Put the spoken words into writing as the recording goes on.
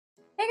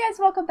Hey guys,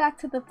 welcome back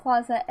to the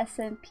Plaza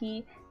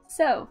SMP.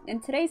 So, in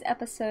today's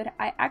episode,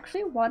 I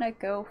actually want to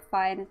go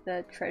find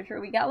the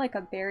treasure. We got like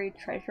a buried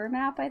treasure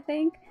map, I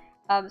think.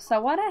 So I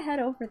want to head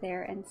over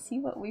there and see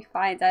what we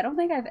find. I don't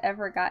think I've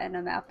ever gotten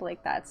a map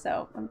like that,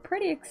 so I'm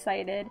pretty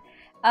excited.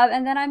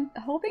 And then I'm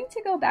hoping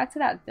to go back to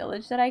that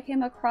village that I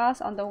came across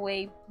on the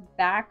way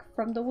back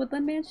from the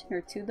Woodland Mansion,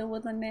 or to the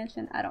Woodland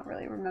Mansion. I don't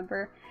really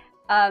remember.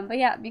 But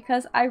yeah,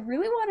 because I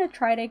really want to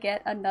try to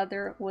get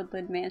another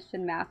Woodland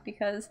Mansion map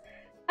because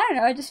I don't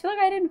know, I just feel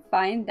like I didn't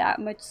find that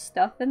much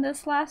stuff in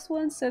this last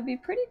one, so it'd be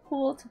pretty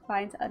cool to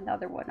find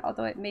another one,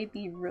 although it may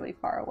be really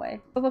far away.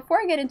 But before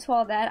I get into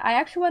all that, I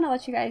actually want to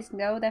let you guys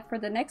know that for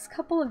the next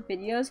couple of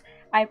videos,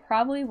 I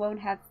probably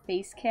won't have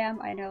face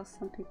cam. I know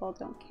some people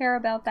don't care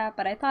about that,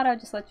 but I thought I'd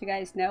just let you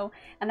guys know,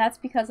 and that's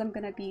because I'm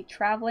going to be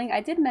traveling.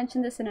 I did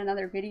mention this in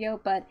another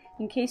video, but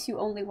in case you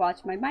only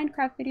watch my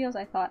Minecraft videos,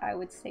 I thought I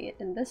would say it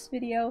in this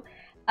video.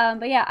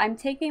 But yeah, I'm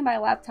taking my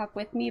laptop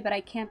with me, but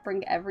I can't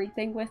bring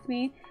everything with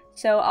me.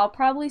 So I'll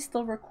probably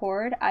still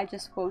record, I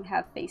just won't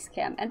have face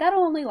cam. And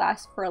that'll only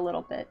last for a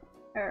little bit.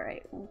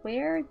 Alright,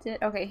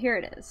 okay, here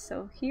it is.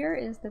 So here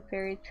is the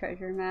buried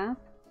treasure map.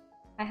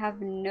 I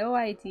have no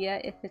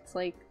idea if it's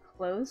like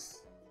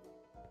close.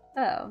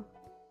 Oh.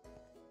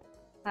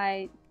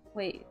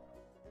 Wait.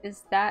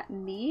 Is that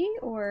me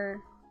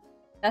or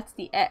that's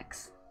the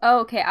X? Oh,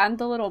 okay, I'm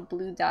the little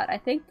blue dot. I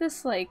think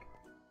this like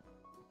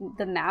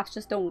the maps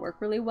just don't work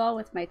really well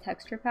with my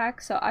texture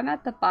pack, so I'm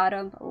at the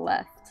bottom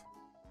left.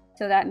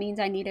 So that means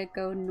I need to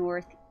go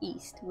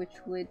northeast, which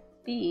would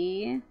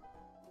be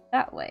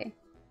that way.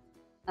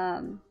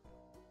 But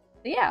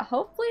yeah,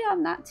 hopefully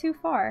I'm not too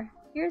far.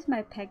 Here's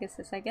my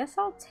Pegasus. I guess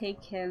I'll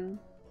take him,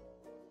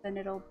 then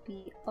it'll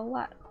be a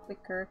lot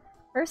quicker.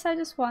 First, I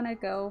just want to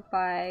go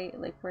by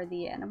like where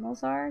the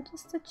animals are,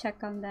 just to check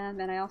on them,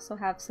 and I also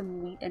have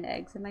some wheat and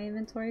eggs in my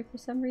inventory for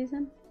some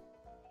reason.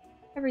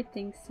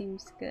 Everything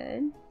seems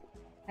good.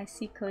 I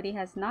see Cody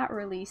has not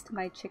released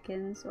my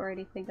chickens or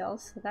anything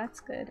else, so that's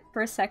good.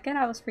 For a second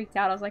I was freaked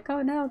out. I was like,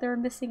 oh no, there are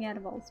missing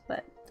animals,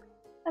 but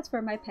that's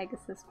where my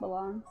Pegasus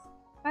belongs.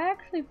 If I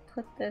actually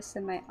put this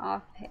in my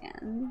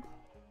offhand,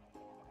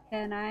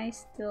 can I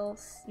still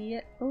see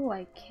it? Oh,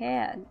 I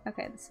can.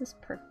 Okay, this is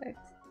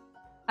perfect.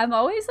 I'm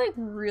always like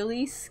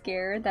really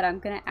scared that I'm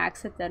gonna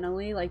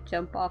accidentally like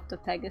jump off the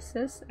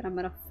Pegasus and I'm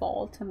gonna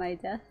fall to my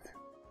death.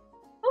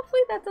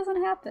 Hopefully that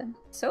doesn't happen.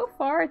 So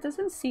far, it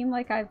doesn't seem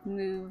like I've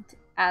moved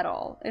at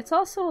all. It's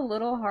also a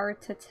little hard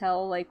to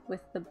tell like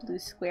with the blue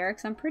square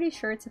because I'm pretty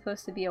sure it's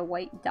supposed to be a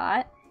white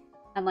dot,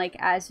 and like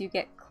as you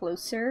get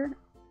closer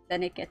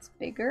then it gets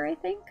bigger, I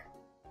think.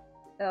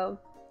 So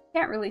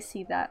can't really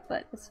see that,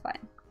 but it's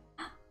fine.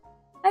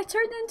 I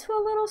turned into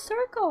a little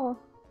circle!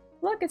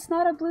 Look, it's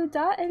not a blue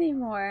dot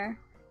anymore.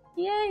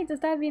 Yay!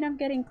 Does that mean I'm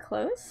getting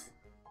close?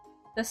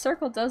 The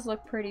circle does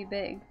look pretty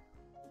big.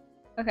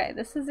 Okay,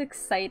 this is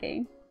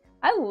exciting.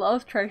 I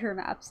love treasure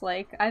maps.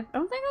 Like, I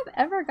don't think I've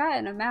ever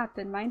gotten a map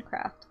in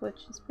Minecraft, which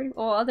is pretty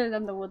well, other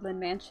than the Woodland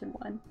Mansion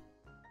one.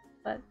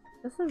 But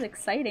this is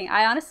exciting.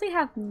 I honestly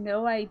have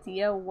no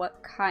idea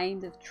what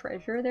kind of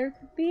treasure there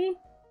could be,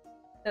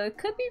 so it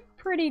could be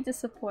pretty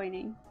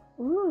disappointing.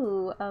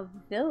 Ooh, a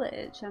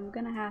village. I'm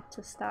gonna have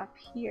to stop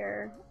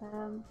here.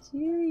 Do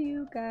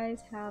you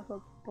guys have a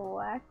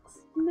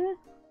blacksmith?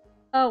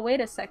 Oh, wait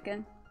a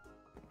second.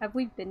 Have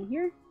we been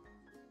here?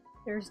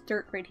 There's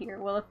dirt right here.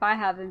 Well, if I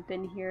haven't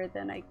been here,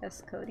 then I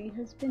guess Cody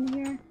has been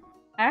here.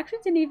 I actually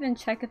didn't even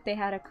check if they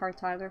had a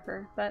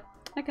cartographer, but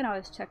I can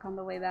always check on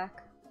the way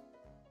back.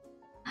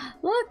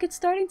 Look, it's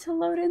starting to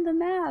load in the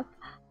map!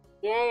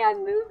 Yay,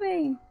 I'm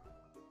moving!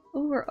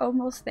 Ooh, we're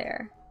almost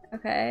there.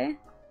 Okay.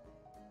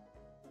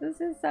 This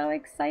is so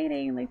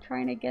exciting, like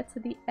trying to get to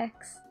the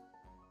X.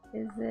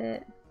 Is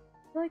it?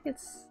 I feel like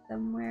it's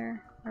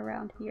somewhere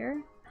around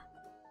here.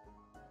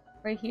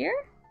 Right here?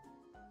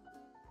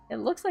 It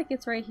looks like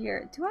it's right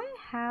here. Do I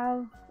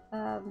have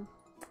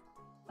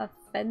a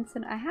fence?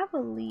 And I have a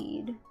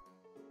lead.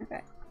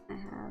 Okay, I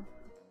have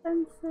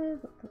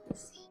fences. I'll put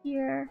this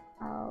here.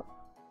 I'll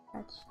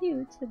attach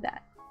you to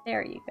that.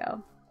 There you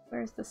go.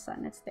 Where's the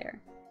sun? It's there.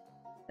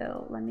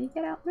 So let me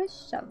get out my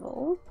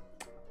shovel,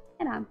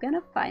 and I'm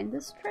gonna find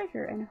this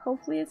treasure, and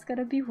hopefully it's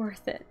gonna be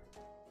worth it.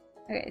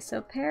 Okay, so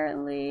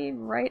apparently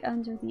right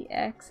under the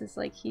X is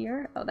like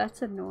here. Oh,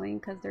 that's annoying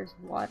because there's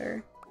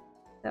water.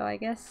 So I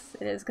guess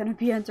it is gonna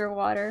be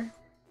underwater.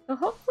 So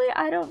hopefully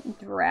I don't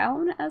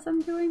drown as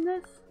I'm doing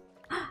this.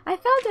 I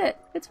found it!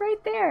 It's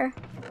right there!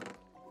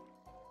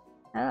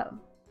 Oh.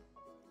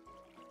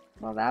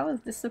 Well, that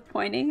was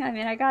disappointing. I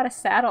mean, I got a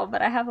saddle,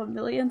 but I have a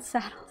million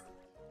saddles.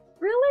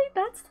 Really?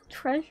 That's the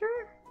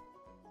treasure?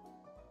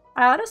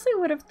 I honestly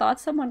would have thought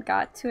someone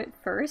got to it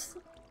first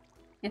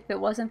if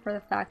it wasn't for the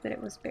fact that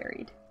it was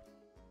buried.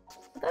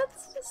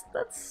 That's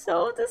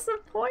so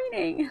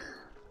disappointing.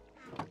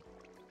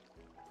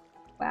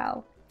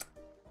 Wow.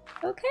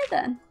 Okay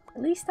then.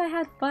 At least I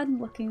had fun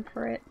looking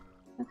for it.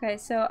 Okay,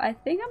 so I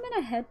think I'm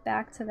gonna head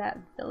back to that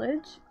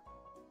village.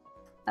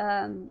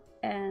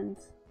 And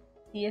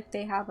see if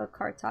they have a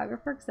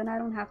cartographer, because then I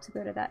don't have to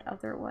go to that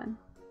other one.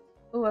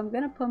 Oh, I'm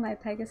gonna put my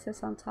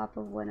Pegasus on top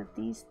of one of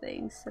these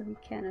things so he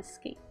can't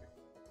escape.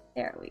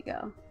 There we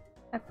go.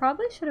 I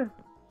probably should have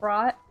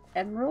brought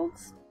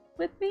emeralds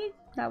with me.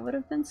 That would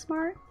have been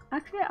smart.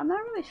 Actually, I'm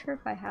not really sure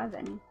if I have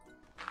any.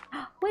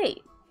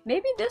 Wait,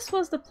 maybe this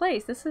was the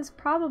place. This is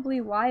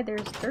probably why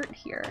there's dirt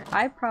here.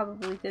 I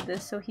probably did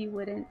this so he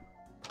wouldn't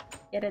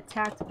get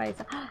attacked by his...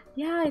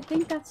 Yeah, I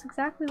think that's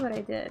exactly what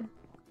I did.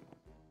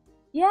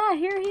 Yeah,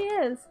 here he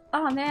is.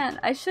 Oh man,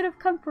 I should have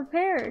come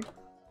prepared.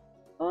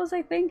 What was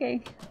I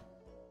thinking?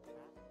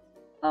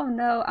 Oh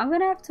no, I'm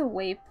gonna have to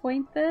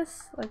waypoint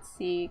this. Let's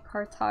see,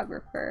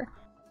 cartographer.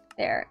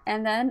 There,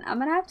 and then I'm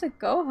gonna have to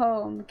go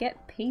home,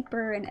 get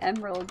paper and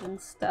emeralds and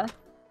stuff.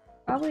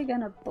 Probably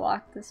gonna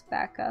block this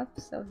back up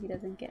so he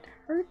doesn't get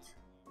hurt.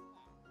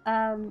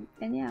 And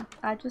yeah,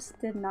 I just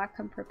did not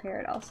come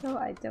prepared. Also,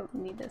 I don't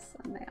need this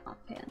on my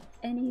offhand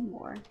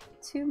anymore.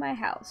 To my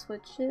house,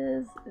 which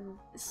is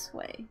this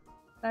way.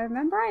 I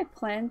remember I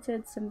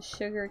planted some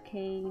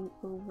sugarcane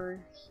over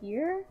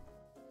here.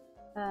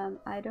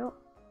 I don't...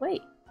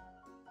 Wait.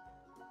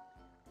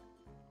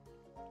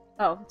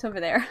 Oh, it's over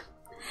there.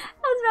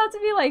 I was about to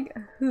be like,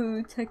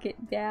 who took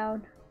it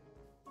down?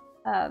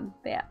 But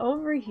yeah,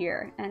 over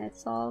here, and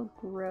it's all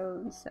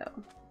grown, so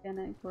I'm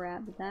gonna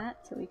grab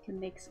that so we can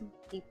make some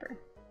paper.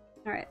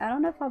 Alright, I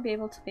don't know if I'll be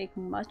able to make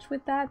much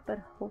with that, but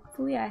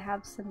hopefully I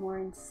have some more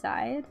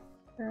inside.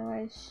 So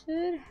I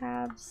should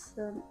have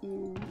some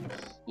in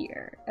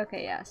here.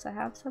 Okay, yeah, so I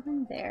have some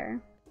in there.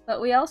 But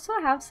we also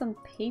have some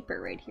paper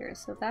right here,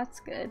 so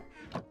that's good.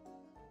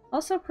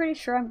 Also pretty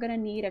sure I'm gonna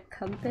need a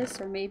compass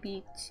or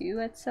maybe two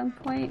at some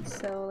point,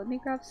 so let me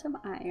grab some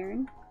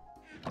iron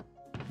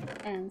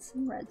and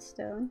some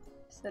redstone.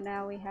 So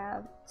now we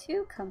have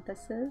 2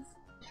 compasses.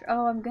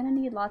 Oh, I'm gonna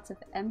need lots of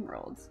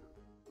emeralds,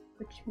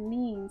 which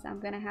means I'm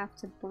gonna have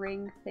to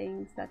bring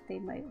things that they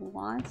might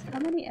want. How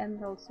many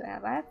emeralds do I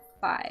have? I have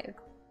 5.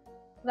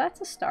 So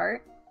that's a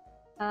start.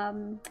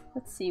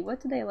 Let's see, what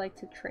do they like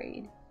to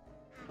trade?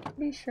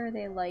 Pretty sure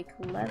they like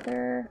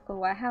leather.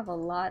 Oh, I have a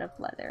lot of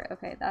leather.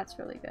 Okay, that's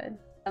really good.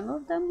 Some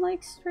of them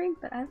like string,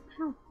 but I don't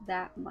have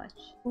that much.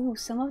 Ooh,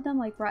 some of them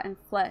like rotten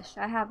flesh.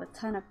 I have a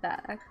ton of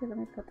that. Actually, let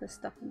me put this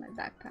stuff in my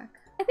backpack.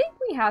 I think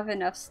we have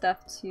enough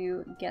stuff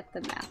to get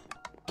the map,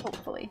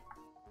 hopefully.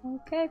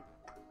 Okay,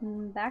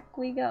 back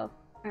we go.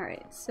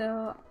 Alright,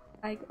 so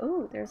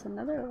oh, there's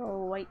another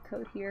little white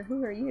coat here.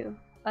 Who are you?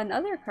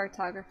 Another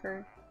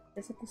cartographer.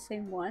 Is it the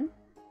same one?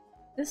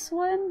 This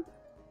one?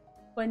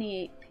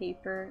 28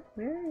 paper.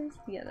 Where is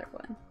the other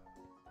one?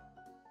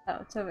 Oh,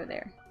 it's over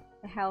there.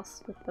 The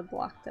house with the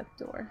blocked up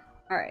door.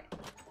 Alright.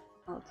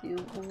 I'll do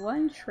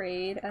 1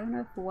 trade. I don't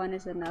know if 1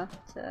 is enough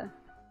to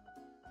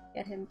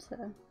get him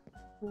to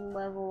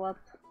level up.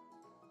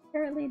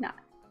 Apparently not.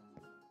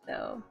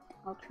 So,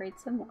 I'll trade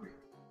some more.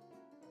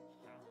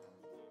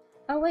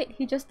 Oh wait,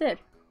 he just did.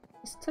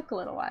 Just took a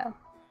little while.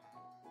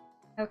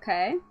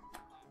 Okay.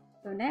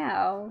 So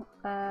now,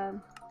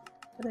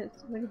 what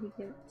did he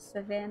give?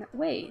 Savannah.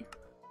 Wait.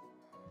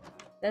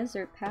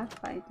 Desert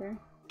Pathfinder.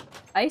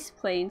 Ice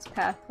Plains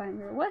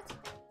Pathfinder. What?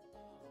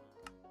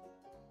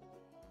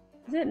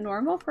 Is it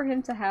normal for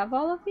him to have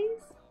all of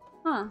these?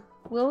 Huh.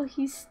 Will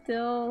he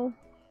still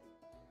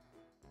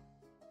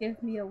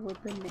give me a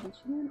woodland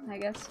management? I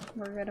guess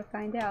we're gonna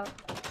find out.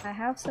 I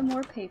have some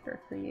more paper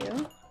for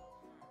you.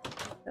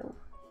 So,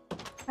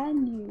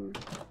 can you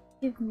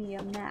give me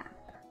a map?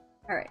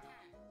 Alright.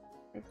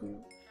 I do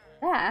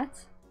that.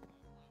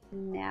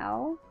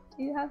 Now,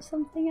 do you have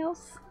something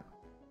else?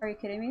 Are you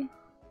kidding me?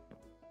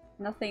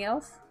 Nothing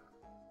else?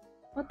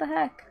 What the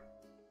heck?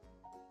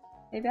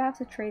 Maybe I have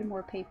to trade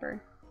more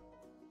paper.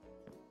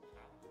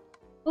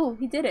 Oh,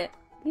 he did it.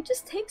 He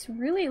just takes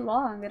really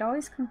long. It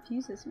always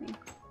confuses me.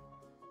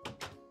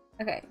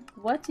 Okay,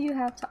 what do you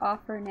have to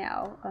offer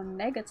now? A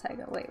mega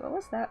taiga. Wait, what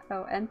was that?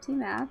 Oh, empty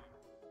map.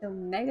 So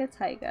mega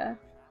taiga.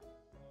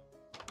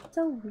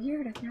 So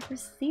weird. I've never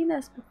seen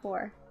this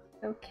before.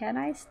 So can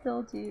I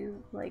still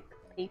do like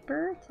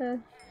paper to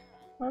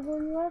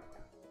level you up?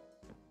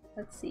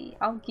 Let's see.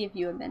 I'll give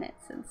you a minute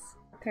since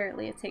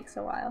apparently it takes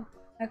a while.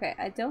 Okay,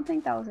 I don't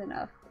think that was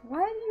enough.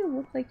 Why do you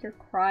look like you're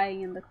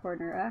crying in the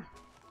corner?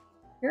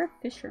 You're a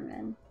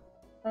fisherman.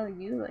 Oh,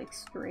 you like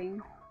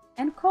string.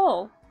 And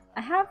coal.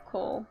 I have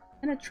coal.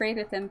 I'm gonna trade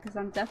with him because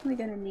I'm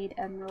definitely gonna need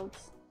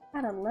emeralds. I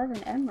had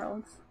 11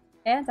 emeralds.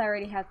 And I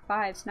already had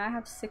 5, so now I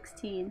have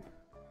 16.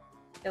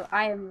 So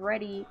I am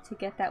ready to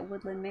get that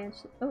woodland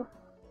mansion. Oh,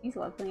 he's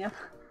leveling up.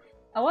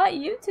 I want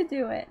you to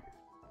do it!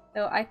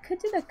 So I could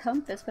do the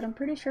compass, but I'm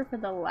pretty sure for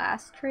the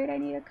last trade I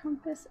need a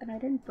compass, and I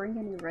didn't bring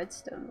any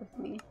redstone with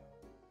me.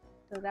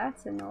 So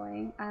that's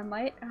annoying. I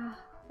might...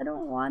 I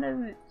don't want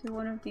to do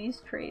one of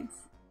these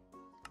trades.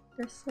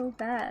 They're so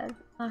bad.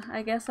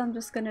 I guess I'm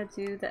just gonna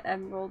do the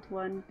emerald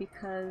one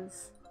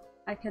because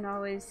I can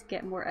always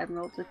get more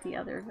emeralds with the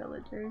other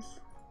villagers.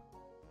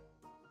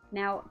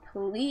 Now,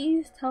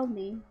 please tell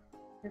me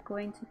you're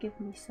going to give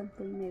me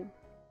something new.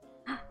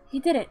 He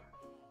did it!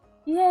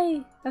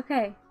 Yay!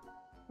 Okay.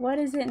 What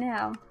is it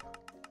now?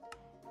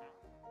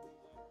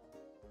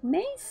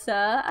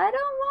 Mesa? I don't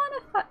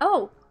want to fight.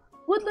 Oh!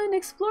 Woodland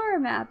Explorer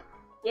map!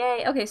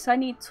 Yay! Okay, so I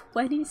need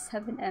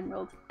 27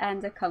 emeralds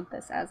and a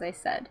compass, as I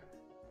said.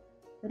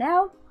 So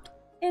now,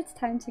 it's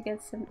time to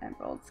get some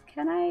emeralds.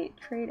 Can I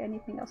trade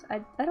anything else? I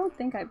don't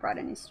think I brought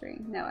any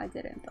string. No, I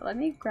didn't. But let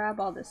me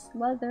grab all this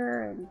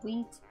leather and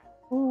wheat.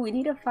 Ooh, we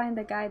need to find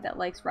the guy that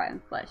likes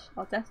rotten flesh.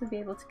 I'll definitely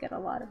be able to get a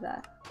lot of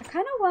that. I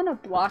kind of want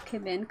to block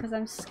him in because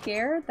I'm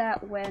scared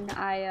that when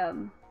I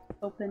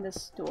open the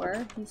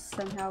store, he's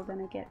somehow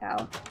gonna get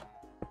out.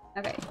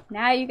 Okay,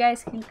 now you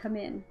guys can come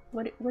in.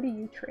 What do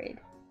you trade?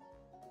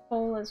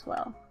 Coal as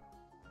well.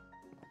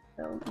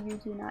 So you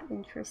do not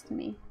interest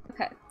me.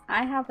 Okay,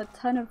 I have a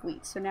ton of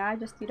wheat, so now I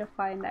just need to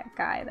find that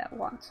guy that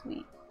wants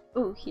wheat.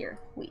 Ooh, here,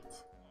 wheat.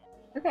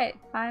 Okay,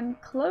 I'm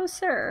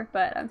closer,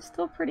 but I'm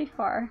still pretty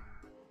far.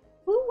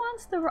 Who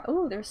wants the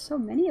ooh, there's so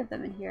many of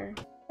them in here.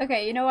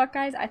 Okay, you know what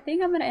guys? I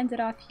think I'm gonna end it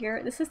off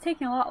here. This is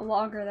taking a lot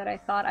longer than I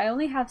thought. I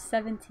only have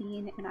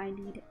 17 and I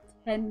need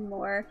 10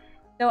 more.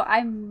 So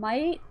I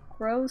might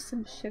grow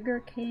some sugar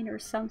cane or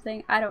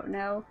something. I don't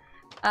know.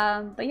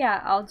 But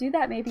yeah, I'll do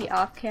that maybe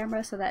off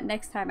camera so that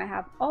next time I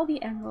have all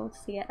the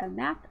emeralds to get a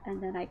map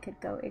and then I could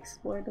go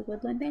explore the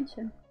woodland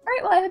mansion.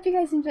 Alright, well I hope you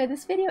guys enjoyed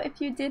this video. If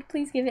you did,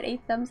 please give it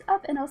a thumbs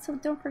up and also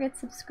don't forget to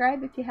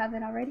subscribe if you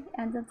haven't already.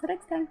 And until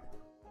next time,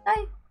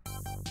 bye!